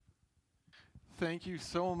Thank you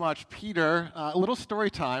so much, Peter. A little story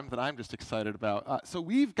time that I'm just excited about. So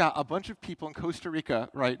we've got a bunch of people in Costa Rica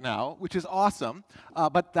right now, which is awesome.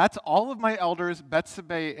 But that's all of my elders,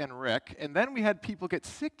 Betsabe and Rick. And then we had people get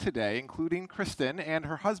sick today, including Kristen, and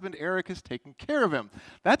her husband Eric is taking care of him.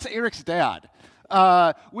 That's Eric's dad.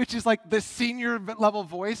 Which is like the senior level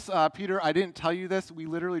voice. Peter, I didn't tell you this. We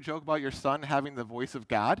literally joke about your son having the voice of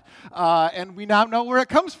God. And we now know where it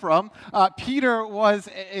comes from. Peter was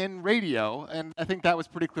in radio, and I think that was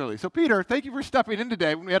pretty clearly. So Peter, thank you for stepping in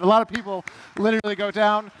today when we had a lot of people literally go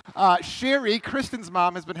down. Sherry, Kristen's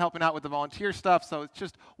mom, has been helping out with the volunteer stuff, so it's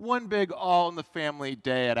just one big all-in-the-family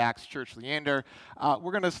day at Acts Church Leander.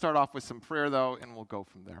 We're going to start off with some prayer, though, and we'll go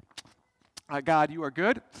from there. God, you are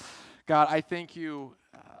good. God, I thank you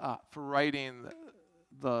for writing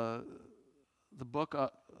the book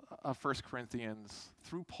of 1 Corinthians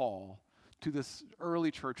through Paul to this early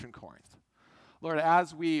church in Corinth. Lord,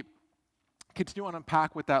 as we continue to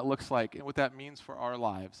unpack what that looks like and what that means for our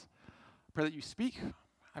lives, I pray that you speak.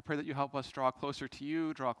 I pray that you help us draw closer to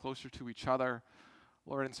you, draw closer to each other.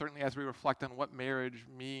 Lord, and certainly as we reflect on what marriage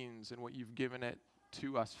means and what you've given it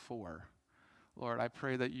to us for, Lord, I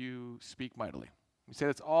pray that you speak mightily. We say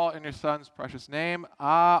that's all in your Son's precious name.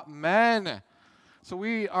 Amen. So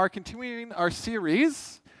we are continuing our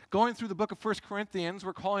series, going through the book of 1 Corinthians.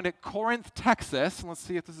 We're calling it Corinth, Texas. And let's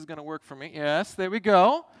see if this is going to work for me. Yes, there we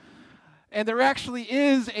go. And there actually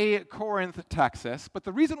is a Corinth, Texas. But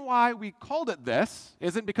the reason why we called it this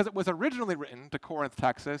isn't because it was originally written to Corinth,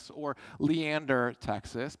 Texas, or Leander,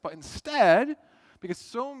 Texas, but instead because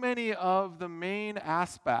so many of the main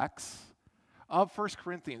aspects of 1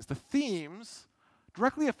 Corinthians, the themes,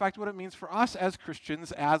 directly affect what it means for us as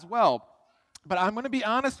Christians as well. But I'm going to be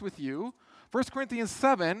honest with you, 1 Corinthians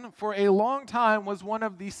 7, for a long time, was one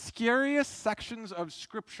of the scariest sections of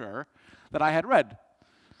Scripture that I had read.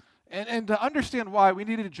 And to understand why, we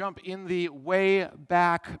needed to jump in the way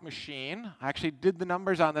back machine. I actually did the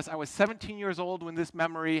numbers on this. I was 17 years old when this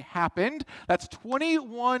memory happened. That's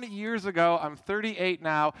 21 years ago. I'm 38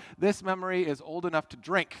 now. This memory is old enough to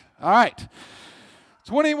drink. All right.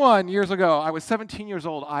 21 years ago, I was 17 years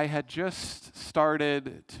old. I had just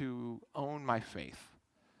started to own my faith.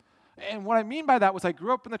 And what I mean by that was I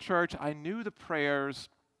grew up in the church. I knew the prayers.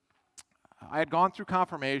 I had gone through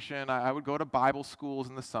confirmation. I would go to Bible schools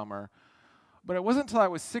in the summer. But it wasn't until I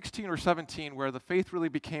was 16 or 17 where the faith really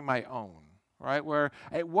became my own, right? Where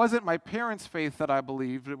it wasn't my parents' faith that I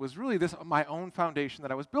believed. It was really my own foundation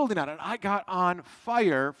that I was building on. And I got on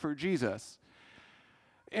fire for Jesus.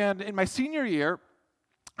 And in my senior year,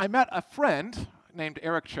 I met a friend named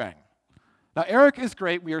Eric Chang. Now, Eric is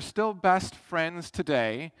great. We are still best friends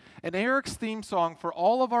today. And Eric's theme song for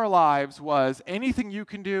all of our lives was, anything you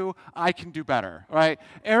can do, I can do better, right?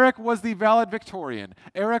 Eric was the valedictorian.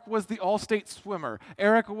 Eric was the all-state swimmer.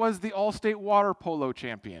 Eric was the all-state water polo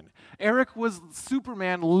champion. Eric was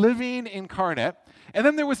Superman living incarnate. And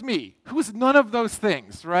then there was me, who was none of those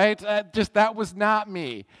things, right? That was not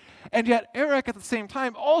me. And yet Eric, at the same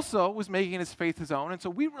time, also was making his faith his own. And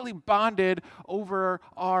so we really bonded over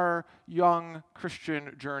our young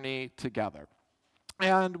Christian journey together.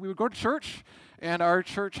 And we would go to church, and our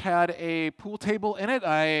church had a pool table in it.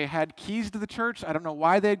 I had keys to the church. I don't know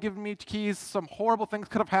why they had given me keys. Some horrible things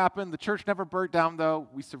could have happened. The church never burnt down, though.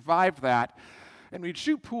 We survived that. And we'd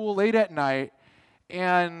shoot pool late at night.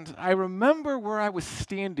 And I remember where I was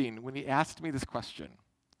standing when he asked me this question.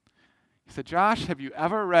 He said, Josh, have you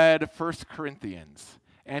ever read 1 Corinthians?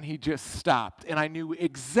 And he just stopped. And I knew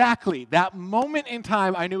exactly, that moment in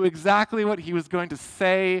time, I knew exactly what he was going to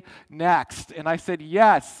say next. And I said,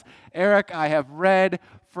 yes, Eric, I have read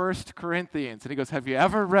 1 Corinthians. And he goes, have you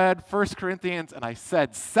ever read 1 Corinthians? And I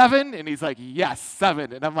said, 7? And he's like, yes,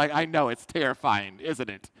 7. And I'm like, I know, it's terrifying, isn't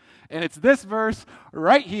it? And it's this verse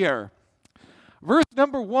right here. Verse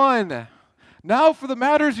number 1. Now for the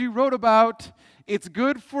matters you wrote about, it's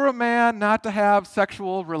good for a man not to have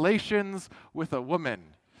sexual relations with a woman.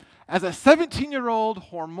 As a 17-year-old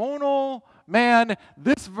hormonal man,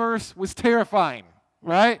 this verse was terrifying,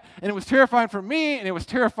 right? And it was terrifying for me, and it was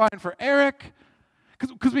terrifying for Eric,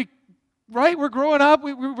 because we're growing up,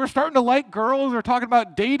 we're starting to like girls, we're talking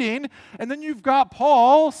about dating, and then you've got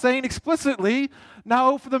Paul saying explicitly,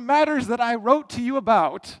 now for the matters that I wrote to you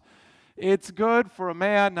about, it's good for a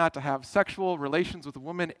man not to have sexual relations with a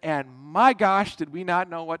woman, and my gosh, did we not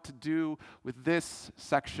know what to do with this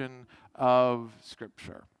section of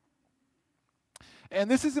Scripture.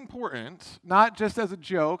 And this is important, not just as a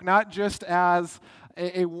joke, not just as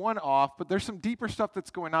a one-off, but there's some deeper stuff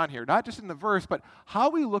that's going on here, not just in the verse, but how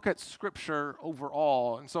we look at Scripture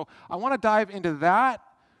overall. And so I want to dive into that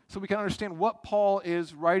so we can understand what Paul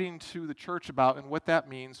is writing to the church about and what that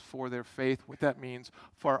means for their faith, what that means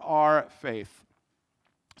for our faith.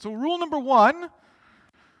 So rule number one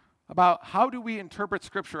about how do we interpret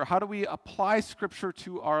Scripture, how do we apply Scripture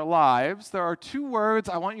to our lives, there are two words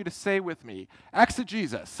I want you to say with me.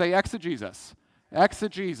 Exegesis. Say exegesis.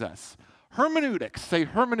 Exegesis. Hermeneutics. Say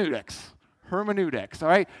hermeneutics. Hermeneutics. All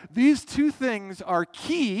right? These two things are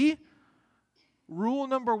key. Rule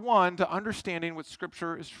number one to understanding what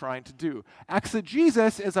Scripture is trying to do.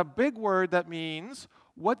 Exegesis is a big word that means,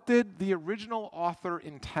 what did the original author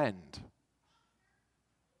intend?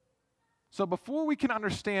 So before we can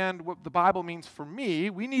understand what the Bible means for me,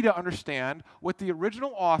 we need to understand what the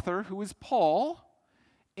original author, who is Paul,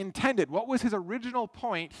 intended. What was his original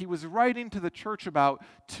point he was writing to the church about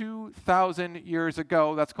 2,000 years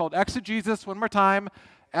ago? That's called exegesis. One more time.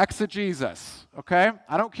 Exegesis, okay?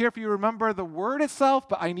 I don't care if you remember the word itself,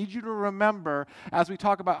 but I need you to remember as we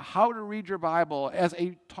talk about how to read your Bible as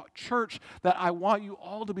a church that I want you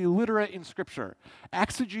all to be literate in Scripture.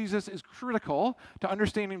 Exegesis is critical to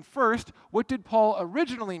understanding first, what did Paul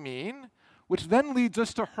originally mean, which then leads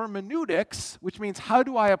us to hermeneutics, which means how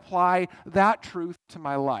do I apply that truth to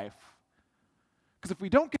my life? Because if we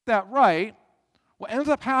don't get that right, what ends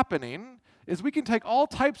up happening is we can take all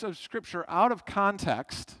types of Scripture out of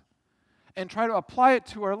context and try to apply it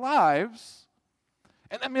to our lives.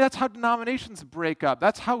 And I mean, that's how denominations break up.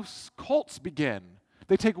 That's how cults begin.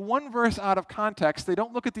 They take one verse out of context. They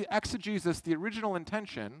don't look at the exegesis, the original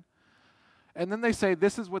intention, and then they say,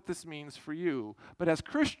 this is what this means for you. But as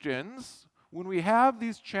Christians, when we have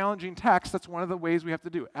these challenging texts, that's one of the ways we have to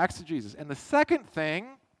do exegesis. And the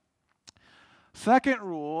second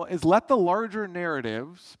rule is let the larger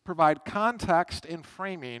narratives provide context and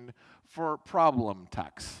framing for problem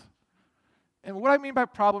texts. And what I mean by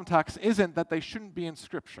problem texts isn't that they shouldn't be in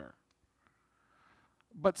Scripture.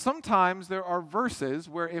 But sometimes there are verses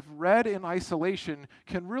where, if read in isolation,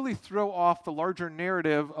 can really throw off the larger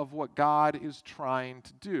narrative of what God is trying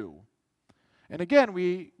to do. And again,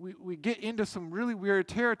 we get into some really weird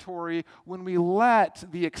territory when we let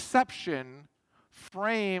the exception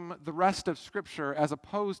frame the rest of Scripture as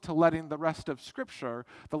opposed to letting the rest of Scripture,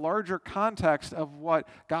 the larger context of what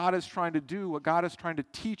God is trying to do, what God is trying to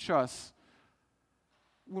teach us,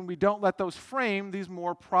 when we don't let those frame these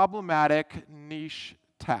more problematic niche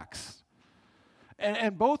texts.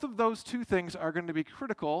 And both of those two things are going to be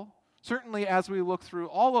critical, certainly as we look through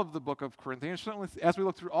all of the book of Corinthians, certainly as we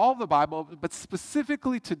look through all of the Bible, but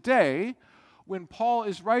specifically today, when Paul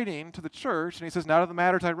is writing to the church, and he says, now to the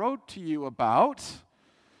matters I wrote to you about,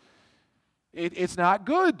 it's not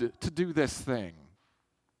good to do this thing.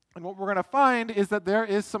 And what we're going to find is that there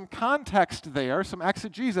is some context there, some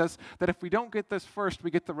exegesis, that if we don't get this first,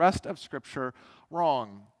 we get the rest of Scripture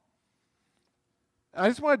wrong. I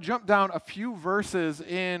just want to jump down a few verses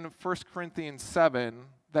in 1 Corinthians 7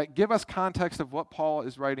 that give us context of what Paul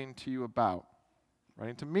is writing to you about,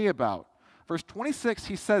 writing to me about. Verse 26,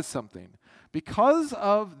 he says something. Because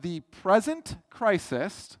of the present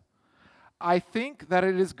crisis, I think that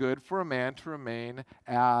it is good for a man to remain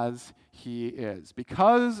as he is.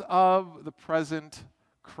 Because of the present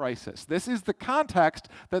crisis. This is the context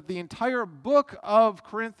that the entire book of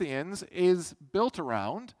Corinthians is built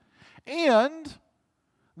around. And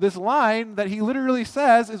this line that he literally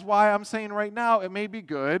says is why I'm saying right now it may be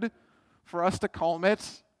good for us to calm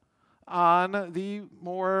it on the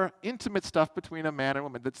more intimate stuff between a man and a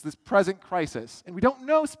woman. That's this present crisis. And we don't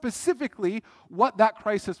know specifically what that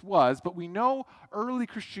crisis was, but we know early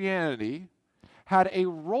Christianity had a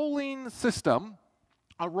rolling system,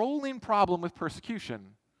 a rolling problem with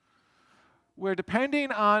persecution, where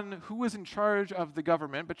depending on who was in charge of the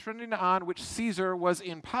government, but depending on which Caesar was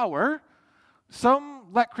in power, some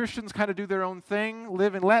let Christians kind of do their own thing,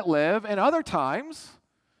 live and let live, and other times,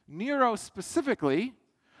 Nero specifically,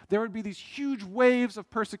 there would be these huge waves of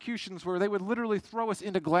persecutions where they would literally throw us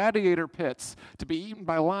into gladiator pits to be eaten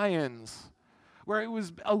by lions, where it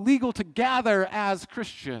was illegal to gather as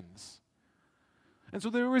Christians. And so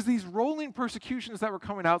there was these rolling persecutions that were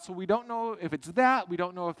coming out, so we don't know if it's that, we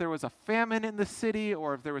don't know if there was a famine in the city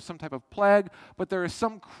or if there was some type of plague, but there is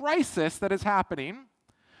some crisis that is happening.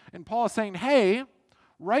 And Paul is saying, hey,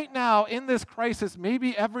 right now in this crisis,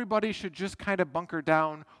 maybe everybody should just kind of bunker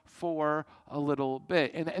down for a little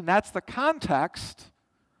bit. And that's the context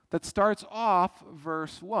that starts off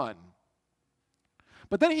verse 1.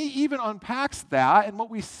 But then he even unpacks that, and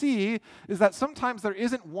what we see is that sometimes there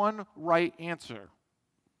isn't one right answer.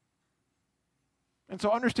 And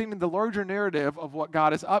so understanding the larger narrative of what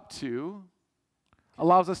God is up to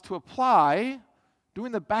allows us to apply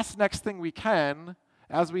doing the best next thing we can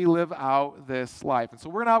as we live out this life. And so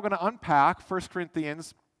we're now going to unpack 1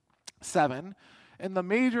 Corinthians 7 and the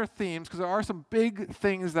major themes, because there are some big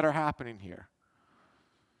things that are happening here.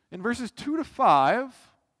 In verses 2 to 5,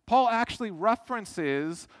 Paul actually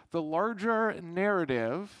references the larger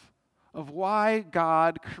narrative of why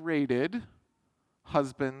God created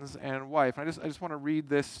husbands and wife. And I just want to read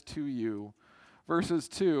this to you. Verses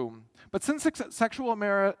 2, but since sexual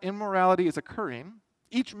immorality is occurring,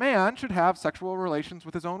 each man should have sexual relations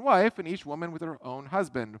with his own wife, and each woman with her own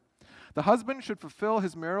husband. The husband should fulfill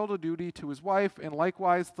his marital duty to his wife, and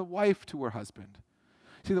likewise the wife to her husband.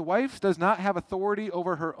 See, the wife does not have authority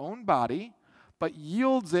over her own body, but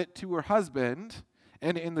yields it to her husband,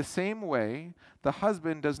 and in the same way, the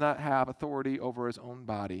husband does not have authority over his own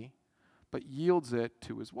body, but yields it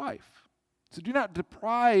to his wife. So do not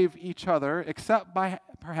deprive each other, except by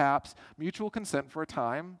perhaps mutual consent for a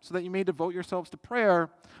time, so that you may devote yourselves to prayer,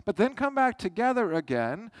 but then come back together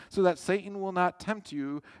again, so that Satan will not tempt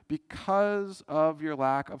you because of your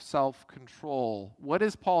lack of self-control. What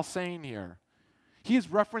is Paul saying here? He is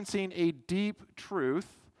referencing a deep truth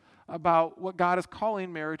about what God is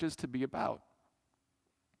calling marriages to be about.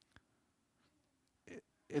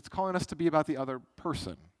 It's calling us to be about the other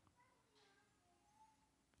person.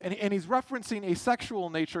 And he's referencing a sexual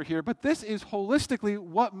nature here, but this is holistically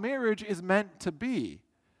what marriage is meant to be.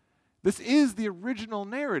 This is the original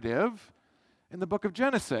narrative in the book of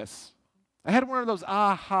Genesis. I had one of those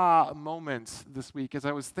aha moments this week as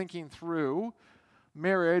I was thinking through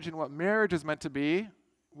marriage and what marriage is meant to be,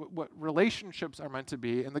 what relationships are meant to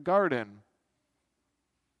be in the garden.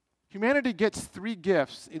 Humanity gets 3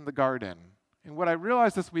 gifts in the garden. And what I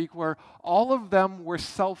realized this week were all of them were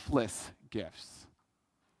selfless gifts.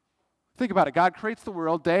 Think about it. God creates the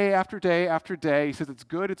world day after day after day. He says it's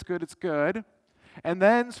good, it's good, it's good. And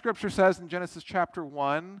then Scripture says in Genesis chapter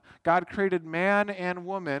 1, God created man and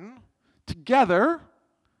woman together. And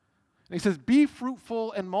he says, be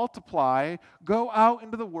fruitful and multiply. Go out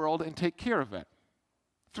into the world and take care of it.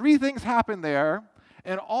 3 things happen there,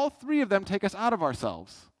 and all 3 of them take us out of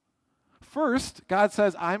ourselves. First, God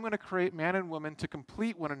says, I'm going to create man and woman to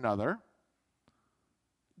complete one another,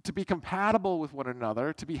 to be compatible with one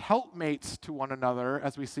another, to be helpmates to one another,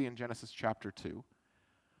 as we see in Genesis chapter 2.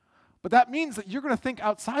 But that means that you're going to think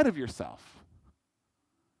outside of yourself.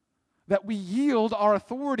 That we yield our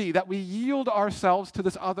authority, that we yield ourselves to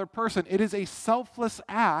this other person. It is a selfless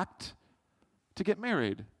act to get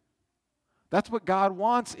married. That's what God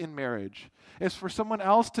wants in marriage, is for someone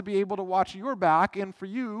else to be able to watch your back and for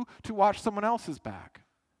you to watch someone else's back.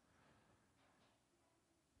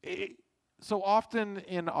 So often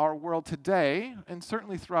in our world today, and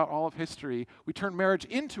certainly throughout all of history, we turn marriage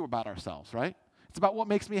into about ourselves, right? It's about what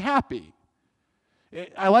makes me happy.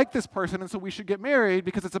 I like this person, and so we should get married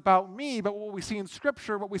because it's about me. But what we see in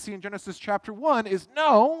Scripture, what we see in Genesis chapter 1 is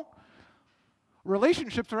no,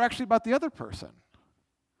 relationships are actually about the other person.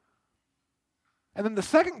 And then the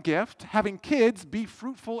second gift, having kids, be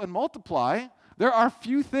fruitful and multiply, there are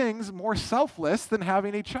few things more selfless than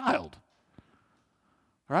having a child.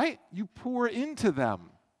 Right? You pour into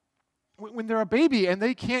them. When they're a baby and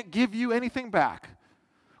they can't give you anything back,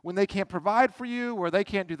 when they can't provide for you or they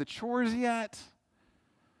can't do the chores yet,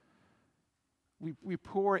 we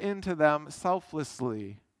pour into them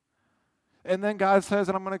selflessly. And then God says,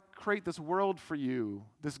 and I'm going to create this world for you,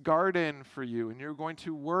 this garden for you, and you're going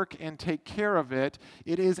to work and take care of it.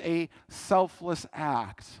 It is a selfless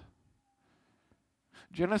act.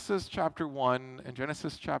 Genesis chapter 1 and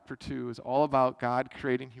Genesis chapter 2 is all about God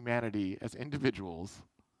creating humanity as individuals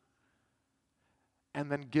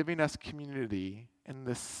and then giving us community in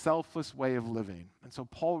this selfless way of living. And so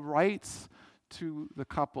Paul writes to the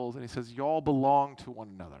couples and he says, y'all belong to one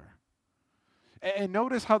another. And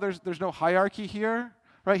notice how there's no hierarchy here,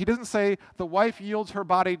 right? He doesn't say the wife yields her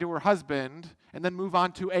body to her husband and then move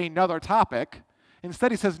on to another topic.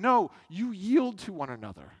 Instead, he says, no, you yield to one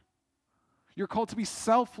another. You're called to be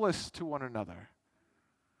selfless to one another.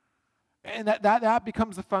 And that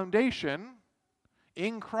becomes the foundation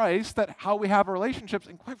in Christ, that how we have relationships,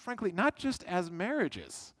 and quite frankly, not just as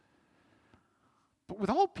marriages, but with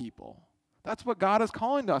all people. That's what God is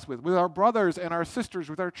calling us with our brothers and our sisters,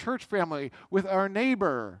 with our church family, with our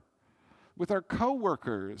neighbor, with our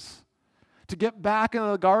coworkers. To get back into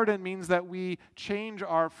the garden means that we change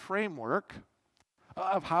our framework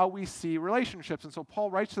of how we see relationships. And so Paul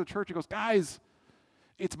writes to the church, he goes, guys,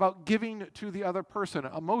 it's about giving to the other person,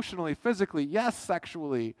 emotionally, physically, yes,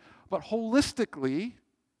 sexually, but holistically,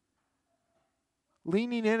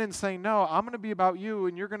 leaning in and saying, no, I'm going to be about you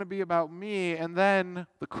and you're going to be about me. And then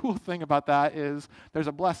the cool thing about that is there's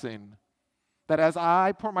a blessing. That as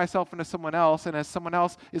I pour myself into someone else, and as someone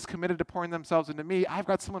else is committed to pouring themselves into me, I've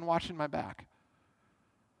got someone watching my back.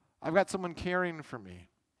 I've got someone caring for me.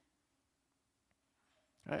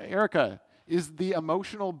 Erica is the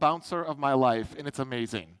emotional bouncer of my life, and it's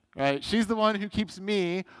amazing, right? She's the one who keeps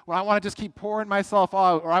me when I want to just keep pouring myself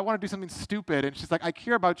out, or I want to do something stupid, and she's like, I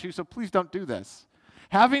care about you, so please don't do this.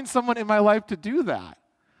 Having someone in my life to do that,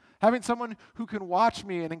 having someone who can watch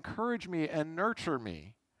me and encourage me and nurture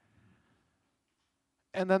me,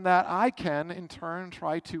 and then that I can, in turn,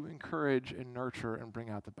 try to encourage and nurture and bring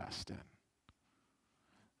out the best in.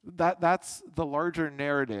 That's the larger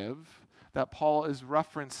narrative that Paul is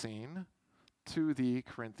referencing to the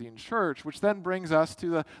Corinthian church, which then brings us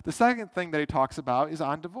to the second thing that he talks about is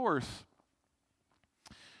on divorce.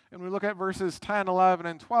 And we look at verses 10, 11,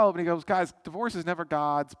 and 12, and he goes, guys, divorce is never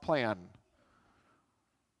God's plan.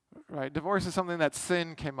 Right? Divorce is something that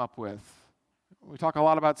sin came up with. We talk a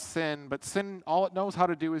lot about sin, but sin, all it knows how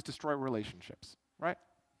to do is destroy relationships, right?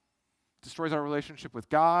 It destroys our relationship with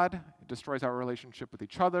God. It destroys our relationship with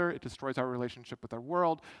each other. It destroys our relationship with our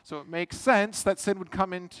world. So it makes sense that sin would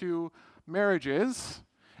come into marriages,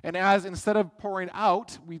 and as instead of pouring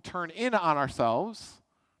out, we turn in on ourselves.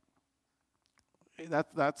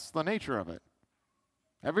 That's the nature of it.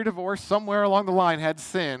 Every divorce somewhere along the line had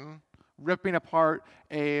sin ripping apart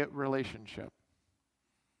a relationship.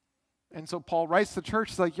 And so Paul writes to the church,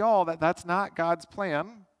 he's like, y'all, that's not God's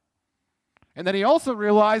plan. And then he also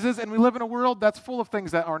realizes, and we live in a world that's full of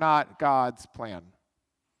things that are not God's plan.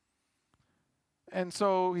 And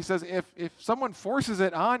so he says, if someone forces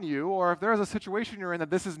it on you, or if there's a situation you're in that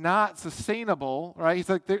this is not sustainable, right? He's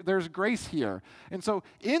like, there's grace here. And so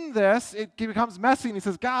in this, it becomes messy, and he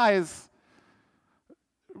says, guys,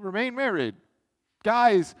 remain married.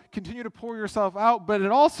 Guys, continue to pour yourself out, but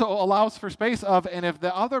it also allows for space of, and if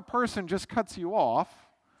the other person just cuts you off,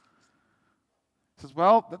 says,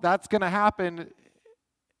 well, that's going to happen,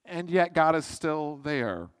 and yet God is still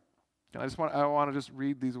there. And I want to just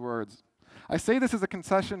read these words. I say this as a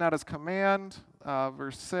concession, not as command.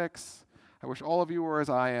 Verse 6, I wish all of you were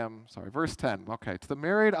as I am. Sorry, verse 10. Okay, to the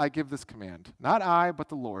married I give this command, not I, but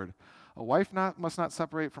the Lord. A wife must not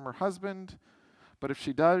separate from her husband, but if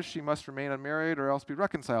she does, she must remain unmarried or else be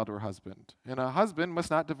reconciled to her husband. And a husband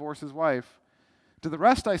must not divorce his wife. To the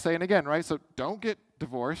rest I say, and again, right, so don't get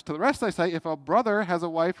divorced. To the rest I say, if a brother has a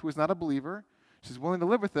wife who is not a believer, she's willing to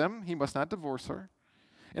live with him, he must not divorce her.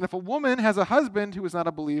 And if a woman has a husband who is not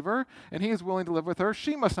a believer, and he is willing to live with her,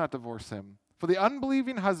 she must not divorce him. For the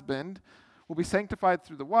unbelieving husband will be sanctified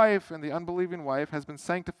through the wife, and the unbelieving wife has been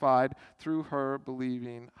sanctified through her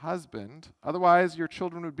believing husband. Otherwise, your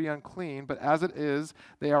children would be unclean, but as it is,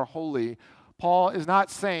 they are holy. Paul is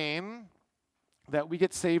not saying that we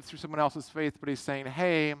get saved through someone else's faith, but he's saying,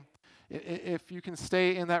 hey, if you can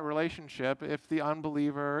stay in that relationship, if the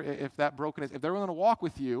unbeliever, if that brokenness, if they're willing to walk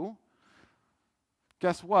with you,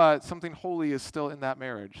 guess what? Something holy is still in that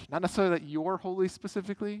marriage. Not necessarily that you're holy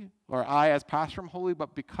specifically, or I as pastor am holy,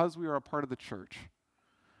 but because we are a part of the church,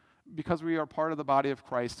 because we are part of the body of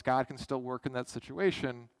Christ, God can still work in that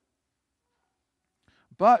situation.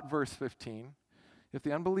 But, verse 15, if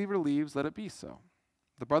the unbeliever leaves, let it be so.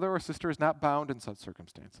 The brother or sister is not bound in such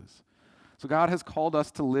circumstances. So God has called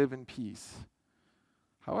us to live in peace.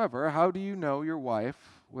 However, how do you know your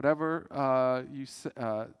wife, how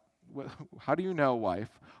do you know,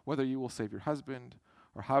 wife, whether you will save your husband,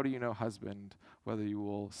 or how do you know, husband, whether you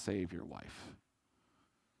will save your wife?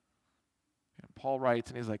 And Paul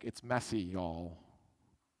writes, and he's like, it's messy, y'all.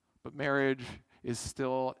 But marriage is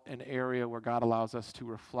still an area where God allows us to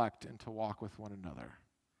reflect and to walk with one another.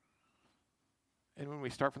 And when we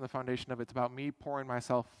start from the foundation of it's about me pouring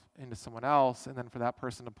myself into someone else, and then for that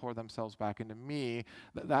person to pour themselves back into me,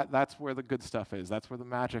 that's where the good stuff is. That's where the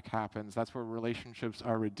magic happens. That's where relationships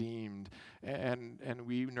are redeemed, and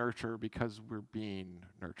we nurture because we're being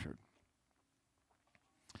nurtured.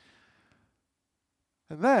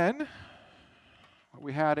 And then, what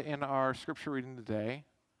we had in our scripture reading today,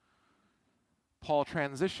 Paul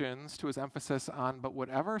transitions to his emphasis on, but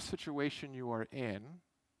whatever situation you are in,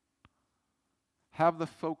 have the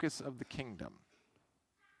focus of the kingdom.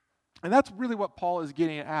 And that's really what Paul is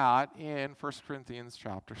getting at in 1 Corinthians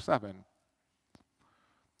chapter 7.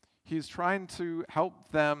 He's trying to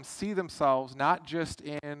help them see themselves not just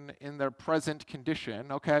in their present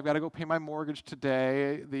condition. Okay, I've got to go pay my mortgage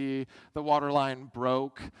today. The water line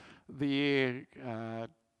broke. My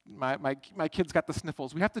kid's got the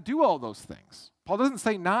sniffles. We have to do all those things. Paul doesn't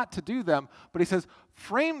say not to do them, but he says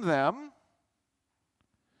frame them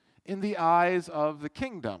in the eyes of the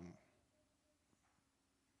kingdom.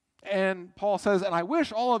 And Paul says, and I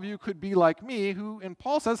wish all of you could be like me, who, and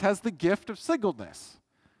Paul says, has the gift of singleness.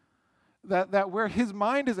 That where his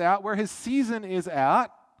mind is at, where his season is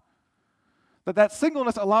at, that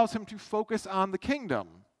singleness allows him to focus on the kingdom.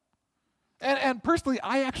 And personally,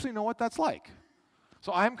 I actually know what that's like.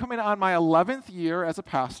 So I'm coming on my 11th year as a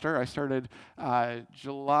pastor. I started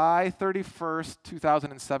July 31st,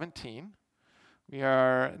 2017. We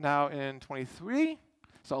are now in 23.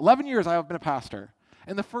 So 11 years I have been a pastor.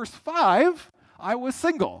 And the first 5, I was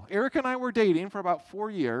single. Eric and I were dating for about 4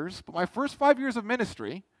 years. But my first 5 years of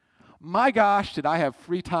ministry, my gosh, did I have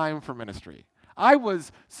free time for ministry. I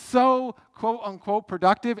was so, quote unquote,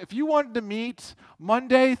 productive. If you wanted to meet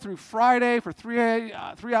Monday through Friday for 3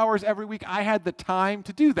 hours every week, I had the time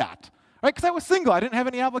to do that, right? Because I was single. I didn't have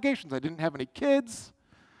any obligations. I didn't have any kids.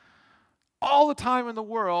 All the time in the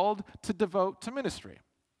world to devote to ministry.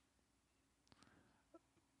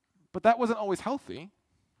 But that wasn't always healthy.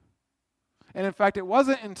 And in fact, it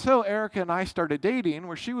wasn't until Erica and I started dating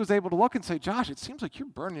where she was able to look and say, Josh, it seems like you're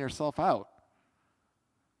burning yourself out.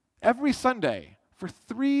 Every Sunday for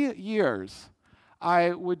 3 years,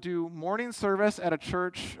 I would do morning service at a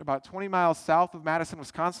church about 20 miles south of Madison,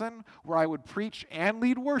 Wisconsin, where I would preach and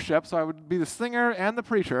lead worship. So I would be the singer and the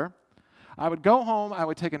preacher. I would go home, I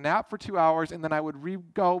would take a nap for 2 hours, and then I would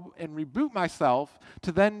go and reboot myself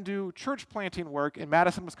to then do church planting work in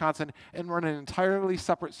Madison, Wisconsin, and run an entirely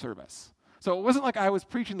separate service. So it wasn't like I was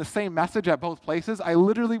preaching the same message at both places. I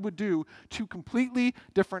literally would do 2 completely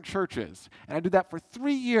different churches. And I did that for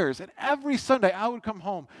 3 years. And every Sunday I would come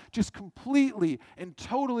home just completely and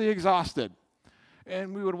totally exhausted.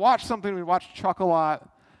 And we would watch something, we'd watch Chuck a lot.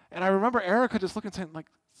 And I remember Erica just looking and saying, like,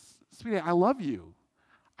 sweetie, I love you.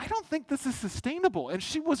 I don't think this is sustainable. And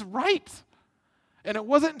she was right. And it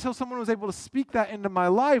wasn't until someone was able to speak that into my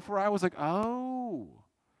life where I was like, oh,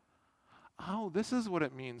 this is what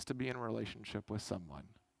it means to be in a relationship with someone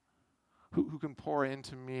who can pour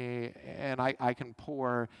into me and I can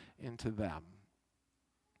pour into them.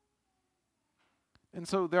 And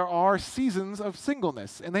so there are seasons of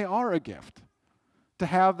singleness, and they are a gift. To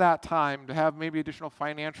have that time, to have maybe additional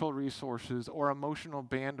financial resources or emotional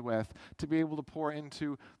bandwidth to be able to pour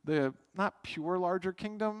into the, not pure larger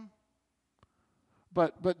kingdom,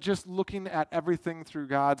 but just looking at everything through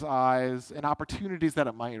God's eyes and opportunities that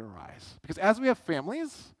it might arise. Because as we have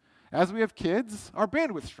families, as we have kids, our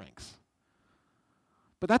bandwidth shrinks.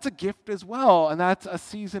 But that's a gift as well, and that's a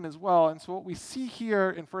season as well. And so what we see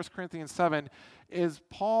here in 1 Corinthians 7 is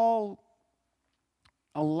Paul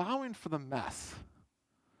allowing for the mess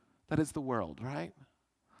that is the world, right?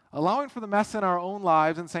 Allowing for the mess in our own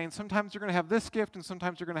lives and saying sometimes you're going to have this gift and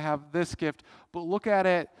sometimes you're going to have this gift, but look at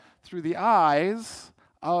it through the eyes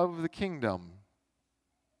of the kingdom.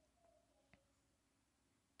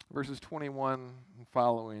 Verses 21 and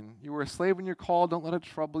following. You were a slave when you're called, don't let it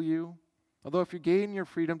trouble you. Although if you gain your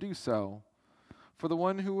freedom, do so. For the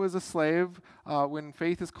one who was a slave when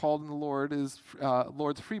faith is called in the Lord is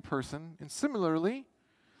Lord's free person. And similarly,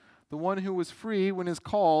 the one who was free when is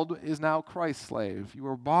called is now Christ's slave. You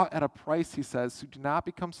were bought at a price, he says, so do not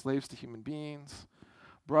become slaves to human beings.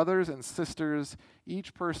 Brothers and sisters,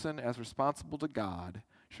 each person as responsible to God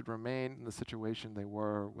should remain in the situation they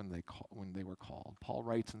were when they were called. Paul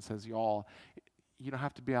writes and says, y'all, you don't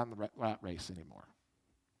have to be on the rat race anymore.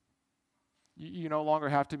 You no longer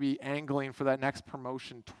have to be angling for that next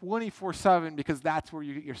promotion 24/7 because that's where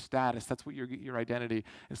you get your status, that's what you get your identity.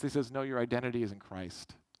 And so he says, no, your identity is in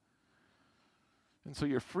Christ. And so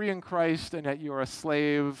you're free in Christ, and yet you're a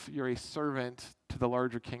slave, you're a servant to the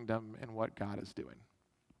larger kingdom and what God is doing.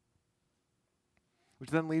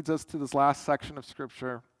 Which then leads us to this last section of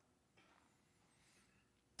Scripture.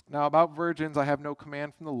 Now about virgins I have no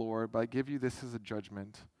command from the Lord, but I give you this as a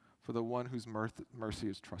judgment for the one whose mercy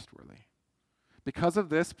is trustworthy. Because of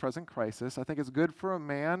this present crisis, I think it's good for a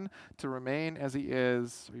man to remain as he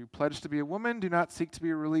is. Are you pledged to be a woman? Do not seek to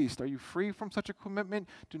be released. Are you free from such a commitment?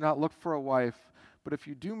 Do not look for a wife. But if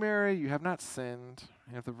you do marry, you have not sinned.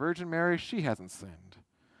 And if the virgin marries, she hasn't sinned.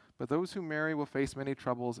 But those who marry will face many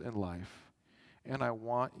troubles in life. And I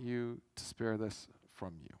want you to spare this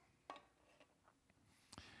from you.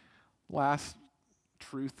 Last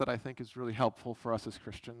truth that I think is really helpful for us as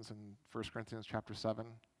Christians in 1 Corinthians chapter 7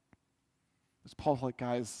 is Paul's like,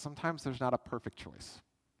 guys, sometimes there's not a perfect choice.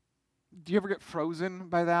 Do you ever get frozen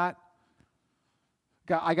by that?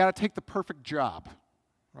 I got to take the perfect job,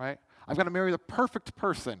 right? I've got to marry the perfect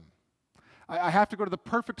person. I have to go to the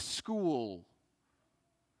perfect school.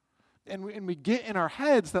 And we get in our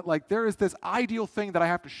heads that like there is this ideal thing that I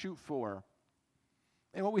have to shoot for.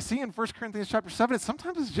 And what we see in 1 Corinthians chapter 7 is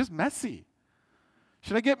sometimes it's just messy.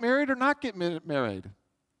 Should I get married or not get married?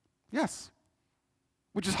 Yes.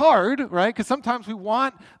 Which is hard, right? Because sometimes we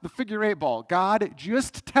want the figure eight ball. God,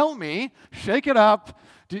 just tell me, shake it up.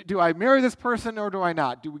 Do I marry this person or do I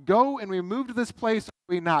not? Do we go and we move to this place or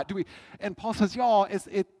do we not? Do we? And Paul says, y'all,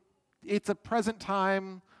 it's a present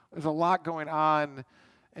time. There's a lot going on.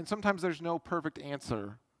 And sometimes there's no perfect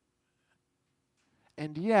answer.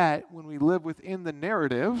 And yet, when we live within the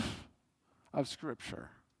narrative of Scripture,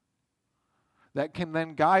 that can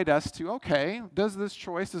then guide us to, okay, does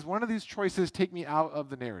one of these choices take me out of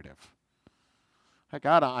the narrative? Like,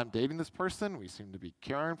 God, I'm dating this person. We seem to be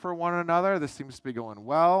caring for one another. This seems to be going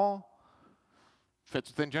well.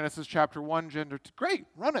 Fits within Genesis chapter 1, gender 2. Great,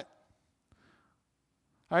 run it.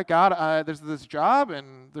 All right, God, there's this job,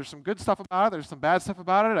 and there's some good stuff about it. There's some bad stuff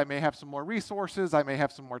about it. I may have some more resources. I may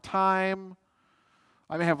have some more time.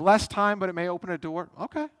 I may have less time, but it may open a door.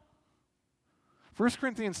 Okay. 1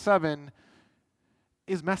 Corinthians 7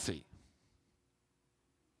 is messy.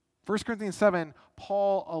 1 Corinthians 7,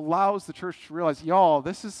 Paul allows the church to realize, y'all,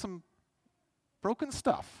 this is some broken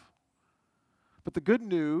stuff. But the good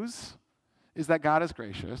news is that God is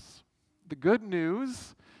gracious. The good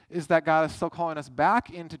news is that God is still calling us back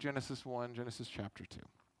into Genesis 1, Genesis chapter 2.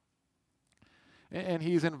 And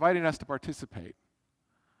he's inviting us to participate.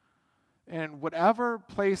 And whatever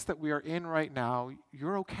place that we are in right now,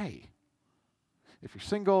 you're okay. If you're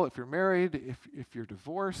single, if you're married, if you're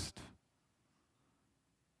divorced,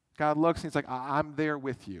 God looks and he's like, I'm there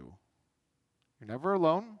with you. You're never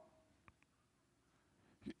alone.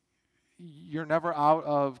 You're never out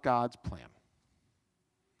of God's plan.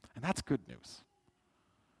 And that's good news.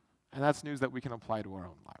 And that's news that we can apply to our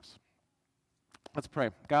own lives. Let's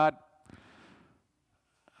pray. God,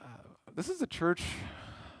 this is a church.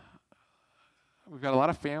 We've got a lot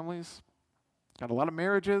of families, got a lot of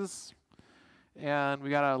marriages, and we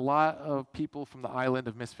got a lot of people from the island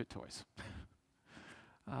of misfit toys.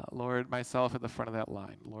 Lord, myself at the front of that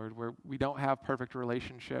line. Lord, where we don't have perfect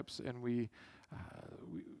relationships, and we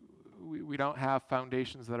don't have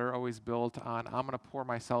foundations that are always built on, I'm going to pour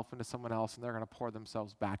myself into someone else, and they're going to pour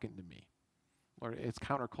themselves back into me. Lord, it's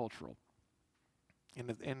countercultural.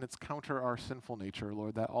 And it's counter our sinful nature,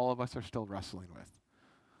 Lord, that all of us are still wrestling with.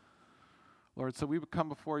 Lord, so we would come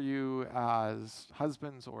before you as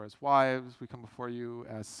husbands or as wives. We come before you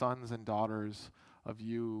as sons and daughters of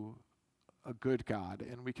you, a good God.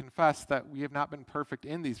 And we confess that we have not been perfect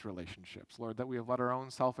in these relationships, Lord, that we have let our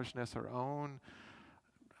own selfishness, our own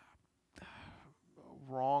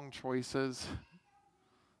wrong choices,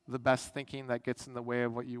 the best thinking that gets in the way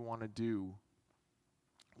of what you want to do,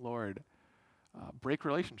 Lord, break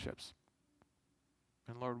relationships.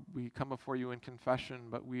 And Lord, we come before you in confession,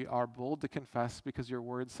 but we are bold to confess because your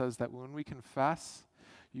word says that when we confess,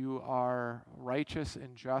 you are righteous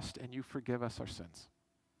and just and you forgive us our sins.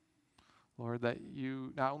 Lord, that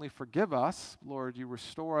you not only forgive us, Lord, you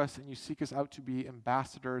restore us and you seek us out to be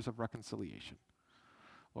ambassadors of reconciliation.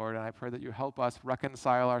 Lord, and I pray that you help us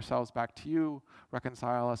reconcile ourselves back to you,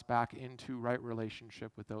 reconcile us back into right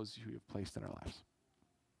relationship with those who you have placed in our lives.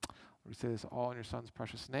 We say this all in your Son's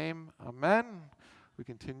precious name. Amen. We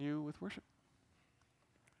continue with worship.